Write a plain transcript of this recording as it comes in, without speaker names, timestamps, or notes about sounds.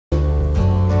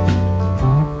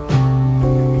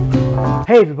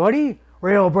Hey everybody,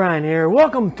 Ray O'Brien here.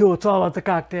 Welcome to It's All About the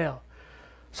Cocktail.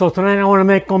 So tonight I want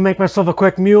to make myself a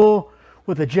quick mule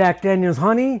with a Jack Daniel's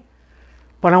honey,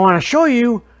 but I want to show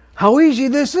you how easy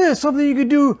this is. Something you can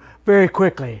do very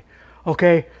quickly.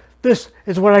 Okay, this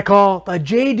is what I call the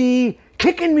JD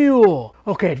Kickin Mule.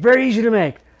 Okay, it's very easy to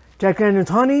make. Jack Daniel's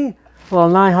honey, a little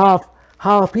Niehoff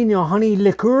jalapeno honey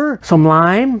liqueur, some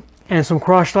lime, and some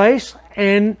crushed ice,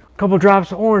 and a couple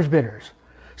drops of orange bitters.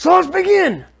 So let's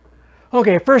begin.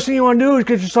 Okay, first thing you want to do is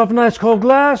get yourself a nice cold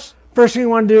glass. First thing you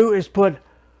want to do is put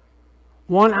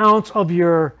 1 ounce of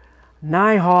your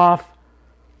Niehoff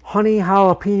honey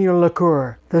jalapeno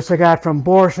liqueur. This I got from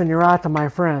Boris and Urata, my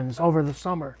friends, over the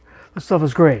summer. This stuff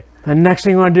is great. The next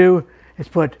thing you want to do is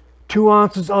put 2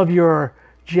 ounces of your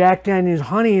Jack Daniel's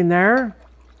honey in there.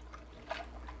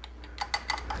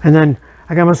 And then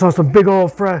I got myself some big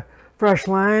old fresh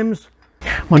limes.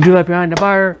 I'm going to do that behind the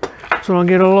bar so I don't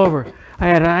get all over. I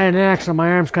had an accident,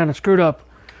 my arm's kind of screwed up,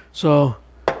 so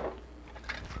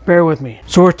bear with me.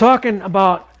 So we're talking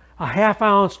about a 1/2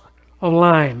 ounce of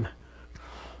lime.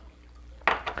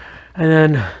 And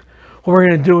then what we're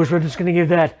going to do is we're just going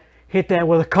to hit that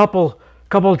with a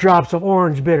couple drops of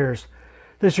orange bitters.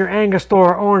 This is your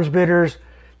Angostura orange bitters.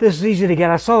 This is easy to get.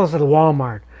 I saw this at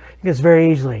Walmart. It gets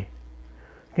very easily.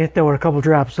 Hit that with a couple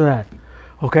drops of that.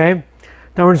 Okay?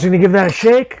 Now we're just going to give that a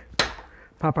shake.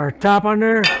 Pop our top on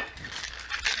there.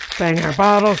 Bang our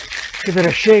bottles. Give it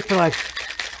a shake for like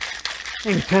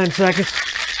maybe 10 seconds.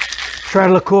 Try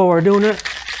to look cool while we're doing it.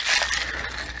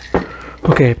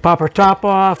 Okay, pop our top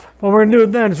off. What we're going to do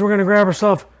then is we're going to grab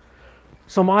ourselves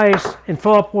some ice and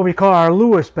fill up what we call our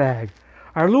Lewis bag.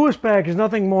 Our Lewis bag is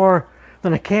nothing more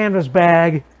than a canvas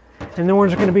bag, and then we're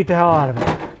just going to beat the hell out of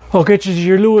it. Okay, get you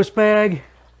your Lewis bag.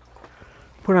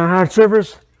 Put it on hard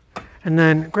surface, and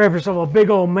then grab yourself a big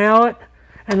old mallet,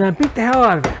 and then beat the hell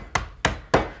out of it.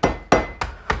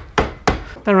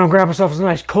 Then we're going to grab ourselves a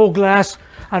nice cold glass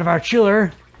out of our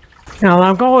chiller. Now,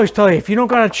 I'm going to always tell you, if you don't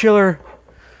got a chiller,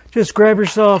 just grab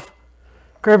yourself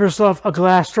a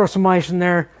glass, throw some ice in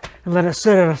there, and let it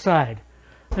sit aside.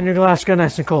 And your glass got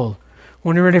nice and cold.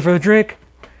 When you're ready for the drink,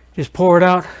 just pour it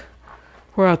out.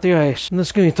 Pour out the ice. And this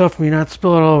is going to be tough for me not to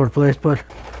spill it all over the place, but...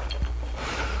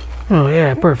 Oh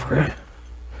yeah, perfect, right?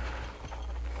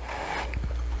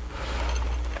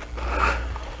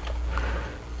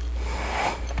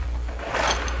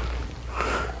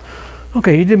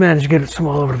 Okay, you did manage to get it some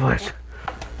all over the place.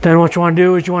 Then what you want to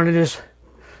do is you want to just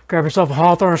grab yourself a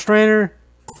Hawthorne strainer,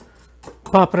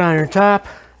 pop it on your top,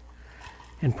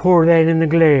 and pour that in the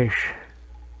glass.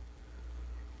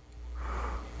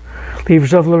 Leave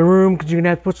yourself a little room because you're going to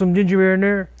have to put some ginger beer in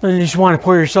there. And you just want to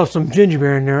pour yourself some ginger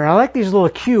beer in there. I like these little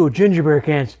Q ginger beer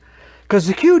cans because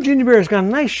the Q ginger beer has got a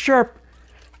nice sharp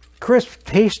crisp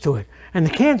taste to it. And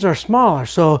the cans are smaller,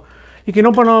 so you can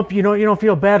open up, you don't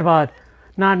feel bad about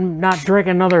not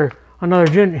drinking another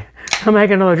ginger, make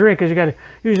another drink because you got to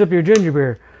use up your ginger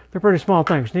beer. They're pretty small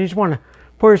things. And you just want to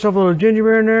pour yourself a little ginger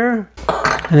beer in there.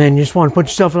 And then you just want to put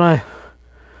yourself a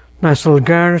nice little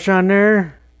garnish on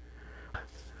there.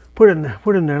 Put it in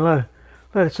there,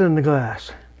 let it sit in the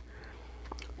glass.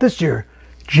 This is your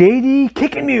JD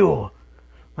Kickin Mule.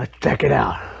 Let's check it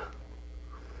out.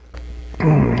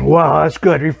 Wow, that's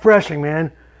good, refreshing,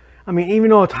 man. I mean, even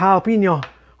though it's jalapeno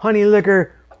honey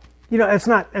liquor, you know, it's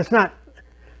not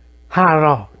hot at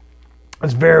all.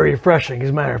 It's very refreshing, as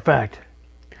a matter of fact.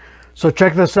 So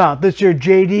check this out. This is your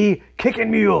JD Kickin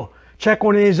Mule. Check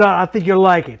one of these out. I think you'll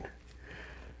like it.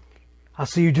 I'll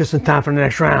see you just in time for the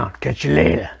next round. Catch you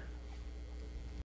later.